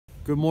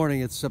Good morning,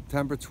 it's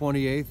September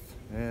 28th,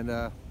 and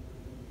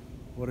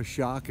what a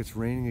shock, it's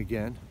raining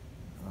again.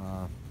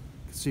 You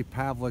can see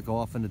Pavlik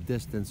off in the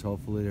distance.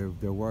 Hopefully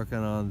they're working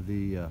on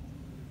the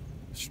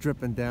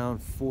stripping down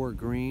 4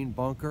 green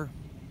bunker.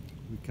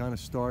 We kind of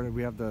started,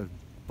 we have the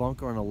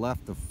bunker on the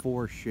left of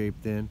 4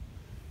 shaped in.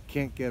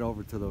 Can't get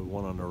over to the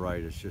one on the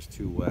right, it's just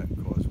too wet,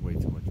 caused way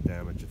too much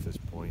damage at this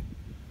point.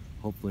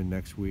 Hopefully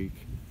next week.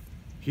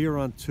 Here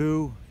on 2,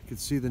 you can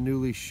see the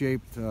newly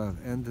shaped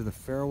end of the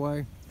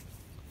fairway.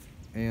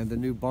 And the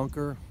new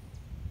bunker,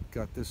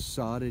 got this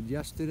sodded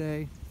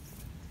yesterday,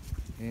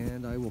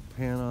 and I will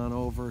pan on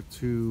over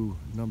to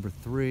number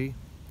 3,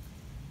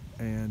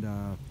 and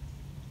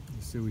you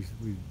see we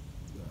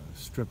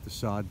stripped the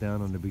sod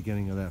down on the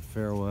beginning of that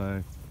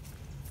fairway.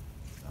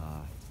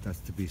 That's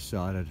to be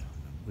sodded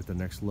with the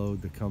next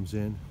load that comes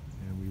in,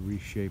 and we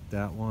reshaped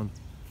that one,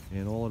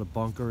 and all of the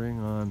bunkering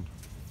on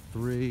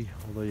 3,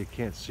 although you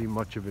can't see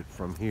much of it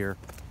from here.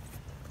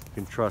 You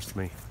can trust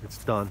me,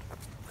 it's done.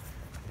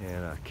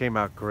 And came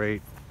out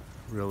great,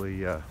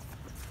 really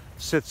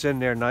sits in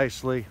there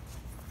nicely.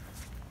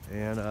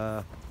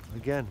 And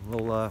again,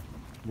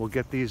 we'll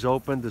get these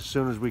opened as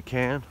soon as we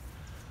can.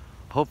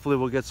 Hopefully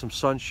we'll get some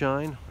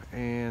sunshine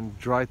and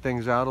dry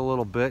things out a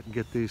little bit and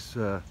get these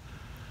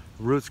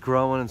roots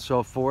growing and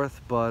so forth.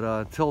 But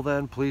until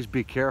then, please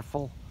be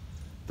careful.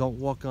 Don't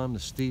walk on the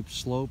steep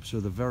slopes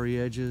or the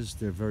very edges.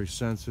 They're very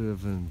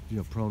sensitive and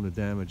prone to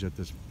damage at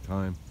this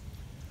time.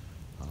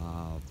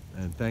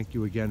 And thank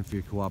you again for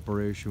your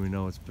cooperation. We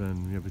know it's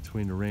been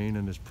between the rain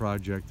and this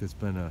project, it's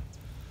been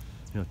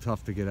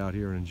tough to get out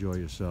here and enjoy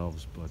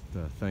yourselves, but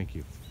thank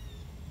you.